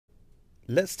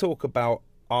Let's talk about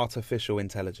artificial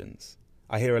intelligence.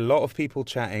 I hear a lot of people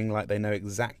chatting like they know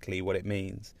exactly what it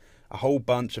means. A whole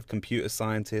bunch of computer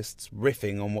scientists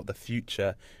riffing on what the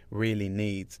future really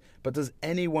needs. But does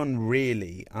anyone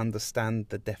really understand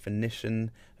the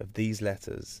definition of these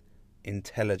letters?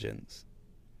 Intelligence.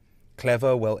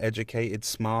 Clever, well-educated,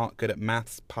 smart, good at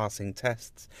maths, passing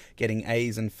tests, getting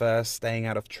A's and firsts, staying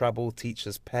out of trouble,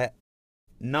 teacher's pet.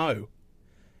 No.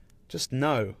 Just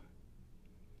no.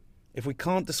 If we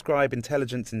can't describe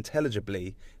intelligence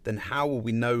intelligibly, then how will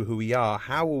we know who we are?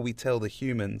 How will we tell the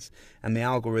humans and the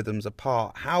algorithms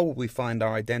apart? How will we find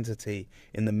our identity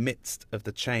in the midst of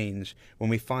the change when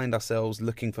we find ourselves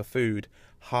looking for food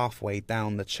halfway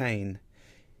down the chain?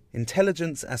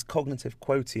 Intelligence as cognitive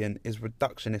quotient is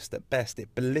reductionist at best.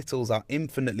 It belittles our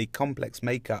infinitely complex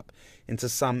makeup into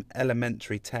some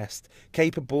elementary test,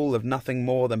 capable of nothing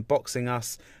more than boxing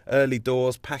us, early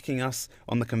doors, packing us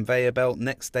on the conveyor belt,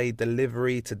 next day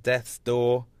delivery to death's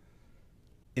door.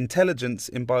 Intelligence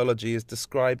in biology is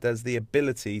described as the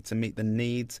ability to meet the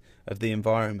needs of the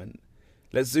environment.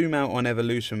 Let's zoom out on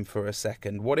evolution for a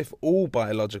second. What if all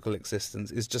biological existence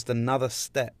is just another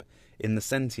step in the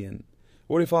sentient?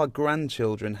 What if our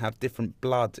grandchildren have different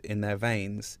blood in their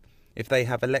veins? If they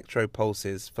have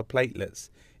electropulses for platelets,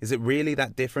 is it really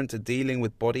that different to dealing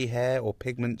with body hair or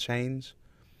pigment change?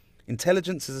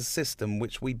 Intelligence is a system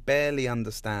which we barely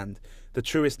understand. The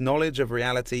truest knowledge of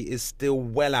reality is still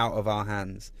well out of our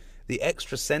hands. The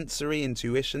extrasensory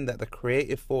intuition that the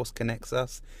creative force connects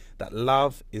us, that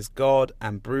love is God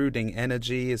and brooding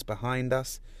energy is behind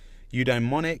us.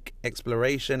 Eudaimonic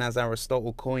exploration, as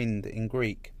Aristotle coined in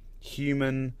Greek.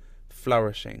 Human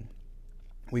flourishing,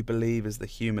 we believe, is the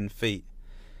human feat.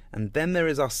 And then there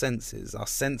is our senses, our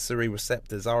sensory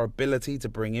receptors, our ability to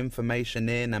bring information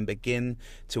in and begin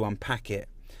to unpack it.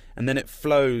 And then it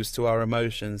flows to our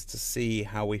emotions to see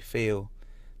how we feel,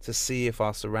 to see if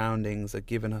our surroundings are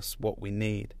giving us what we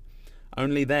need.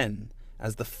 Only then,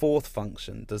 as the fourth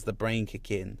function, does the brain kick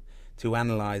in, to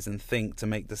analyze and think, to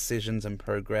make decisions and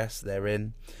progress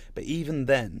therein. But even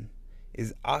then,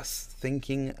 is us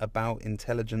thinking about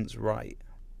intelligence right?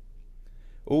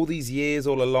 All these years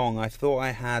all along I thought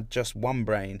I had just one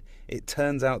brain. It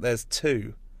turns out there's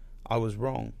two. I was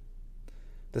wrong.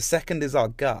 The second is our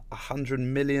gut, 100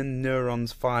 million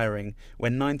neurons firing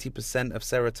when 90% of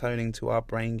serotonin to our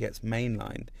brain gets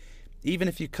mainlined. Even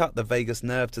if you cut the vagus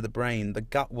nerve to the brain, the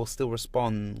gut will still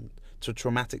respond to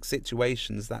traumatic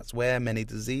situations. That's where many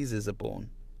diseases are born.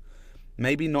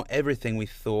 Maybe not everything we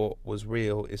thought was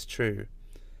real is true.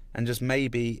 And just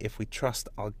maybe, if we trust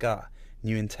our gut,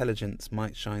 new intelligence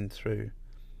might shine through.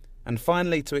 And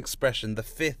finally, to expression, the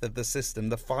fifth of the system,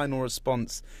 the final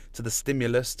response to the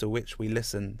stimulus to which we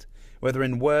listened. Whether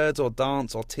in words or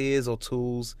dance or tears or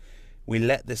tools, we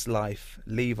let this life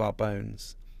leave our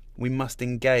bones. We must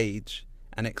engage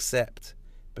and accept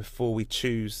before we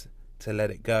choose to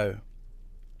let it go.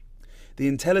 The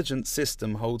intelligence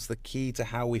system holds the key to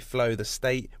how we flow, the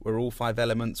state where all five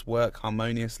elements work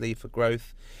harmoniously for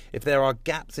growth. If there are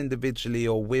gaps individually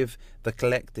or with the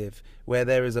collective, where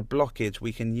there is a blockage,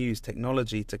 we can use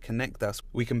technology to connect us.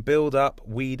 We can build up,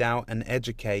 weed out and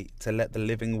educate to let the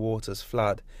living waters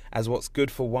flood. As what's good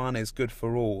for one is good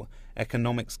for all.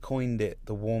 Economics coined it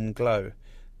the warm glow.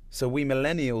 So we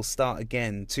millennials start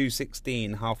again,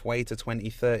 2016, halfway to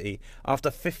 2030. After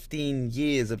 15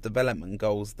 years of development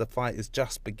goals, the fight is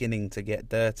just beginning to get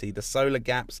dirty. The solar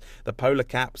gaps, the polar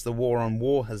caps, the war on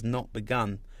war has not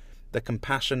begun. The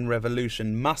compassion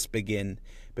revolution must begin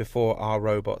before our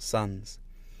robot sons.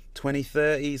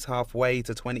 2030's halfway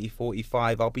to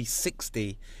 2045. I'll be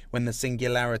 60 when the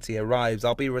singularity arrives.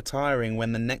 I'll be retiring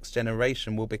when the next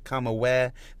generation will become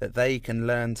aware that they can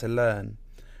learn to learn.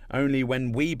 Only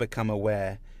when we become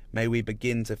aware may we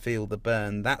begin to feel the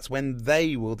burn. That's when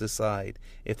they will decide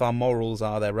if our morals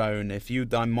are their own, if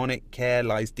eudaimonic care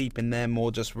lies deep in them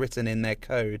or just written in their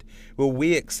code. Will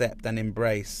we accept and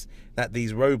embrace that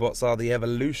these robots are the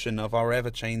evolution of our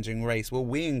ever-changing race? Will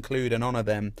we include and honour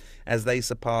them as they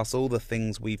surpass all the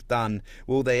things we've done?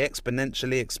 Will they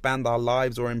exponentially expand our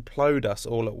lives or implode us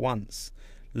all at once?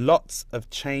 Lots of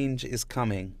change is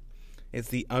coming. It's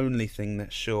the only thing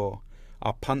that's sure.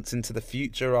 Our punts into the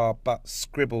future are but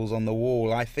scribbles on the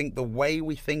wall. I think the way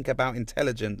we think about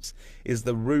intelligence is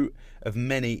the root of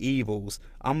many evils,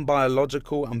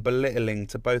 unbiological and belittling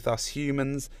to both us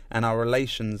humans and our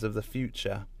relations of the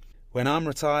future. When I'm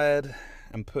retired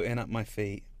and putting up my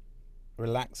feet,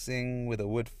 relaxing with a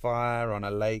wood fire on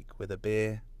a lake with a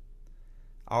beer,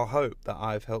 I'll hope that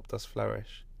I've helped us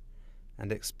flourish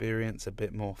and experience a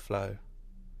bit more flow.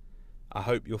 I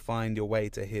hope you'll find your way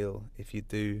to heal. If you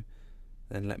do,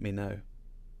 then let me know.